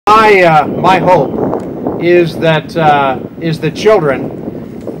My hope is that children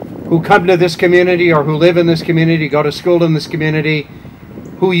who come to this community or who live in this community, go to school in this community,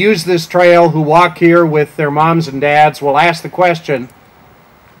 who use this trail, who walk here with their moms and dads, will ask the question,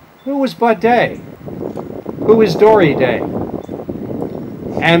 who was Bud Day? Who is Dorie Day?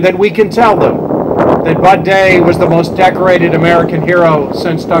 And that we can tell them that Bud Day was the most decorated American hero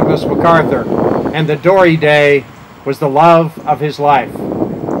since Douglas MacArthur, and that Dorie Day was the love of his life.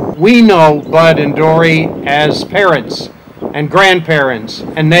 We know Bud and Dorie as parents and grandparents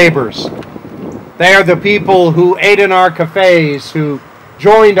and neighbors. They are the people who ate in our cafes, who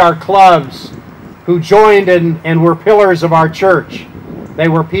joined our clubs, who joined and were pillars of our church. They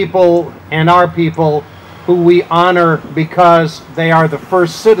were people and are people who we honor because they are the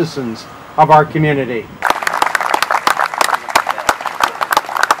first citizens of our community.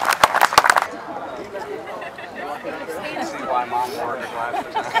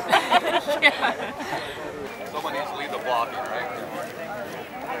 Someone needs to lead the vlogging, right?